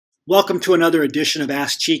Welcome to another edition of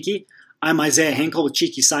Ask Cheeky. I'm Isaiah Henkel with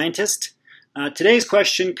Cheeky Scientist. Today's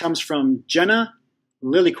question comes from Jenna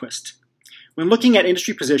Lillyquist. When looking at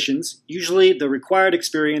industry positions, usually the required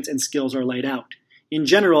experience and skills are laid out. In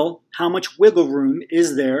general, how much wiggle room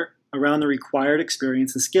is there around the required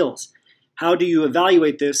experience and skills? How do you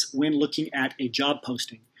evaluate this when looking at a job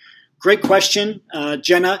posting? Great question,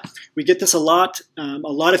 Jenna. We get this a lot. A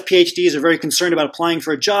lot of PhDs are very concerned about applying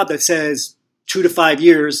for a job that says 2 to 5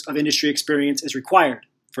 years of industry experience is required,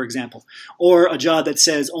 for example, or a job that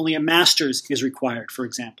says only a master's is required, for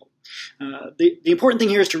example. The important thing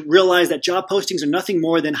here is to realize that job postings are nothing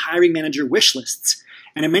more than hiring manager wish lists.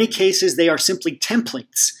 And in many cases, they are simply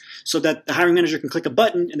templates so that the hiring manager can click a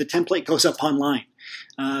button and the template goes up online.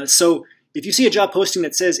 So if you see a job posting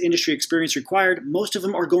that says industry experience required, most of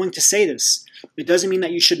them are going to say this. It doesn't mean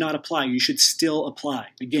that you should not apply. You should still apply.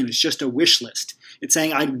 Again, it's just a wish list. It's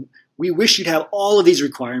saying, we wish you'd have all of these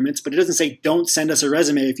requirements, but it doesn't say don't send us a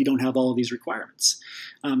resume if you don't have all of these requirements.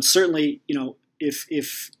 Certainly,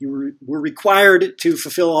 if you were required to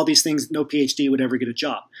fulfill all these things, no PhD would ever get a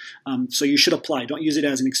job. So you should apply. Don't use it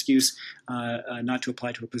as an excuse not to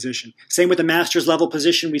apply to a position. Same with the master's level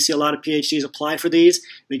position. We see a lot of PhDs apply for these.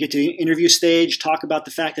 They get to the interview stage, talk about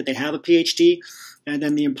the fact that they have a PhD, and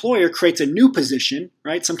then the employer creates a new position,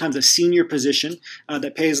 right? Sometimes a senior position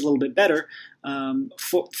that pays a little bit better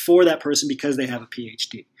for that person because they have a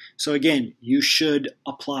PhD. So again, you should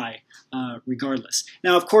apply regardless.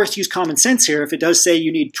 Now, of course, use common sense here. If it does say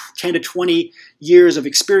you need 10 to 20 years of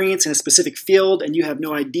experience in a specific field and you have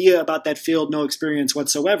no idea about that field, no experience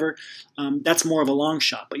whatsoever, that's more of a long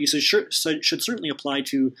shot. But you should certainly apply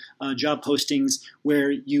to job postings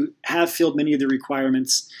where you have filled many of the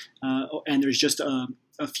requirements and there's just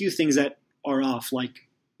a few things that are off, like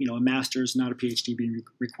a master's, not a PhD being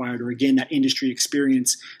required, or again, that industry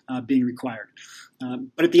experience being required.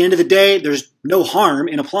 But at the end of the day, there's no harm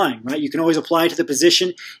in applying, right? You can always apply to the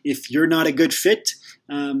position. If you're not a good fit,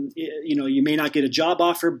 you may not get a job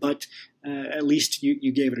offer, but at least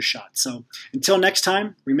you gave it a shot. So until next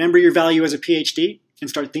time, remember your value as a PhD and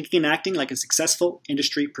start thinking and acting like a successful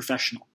industry professional.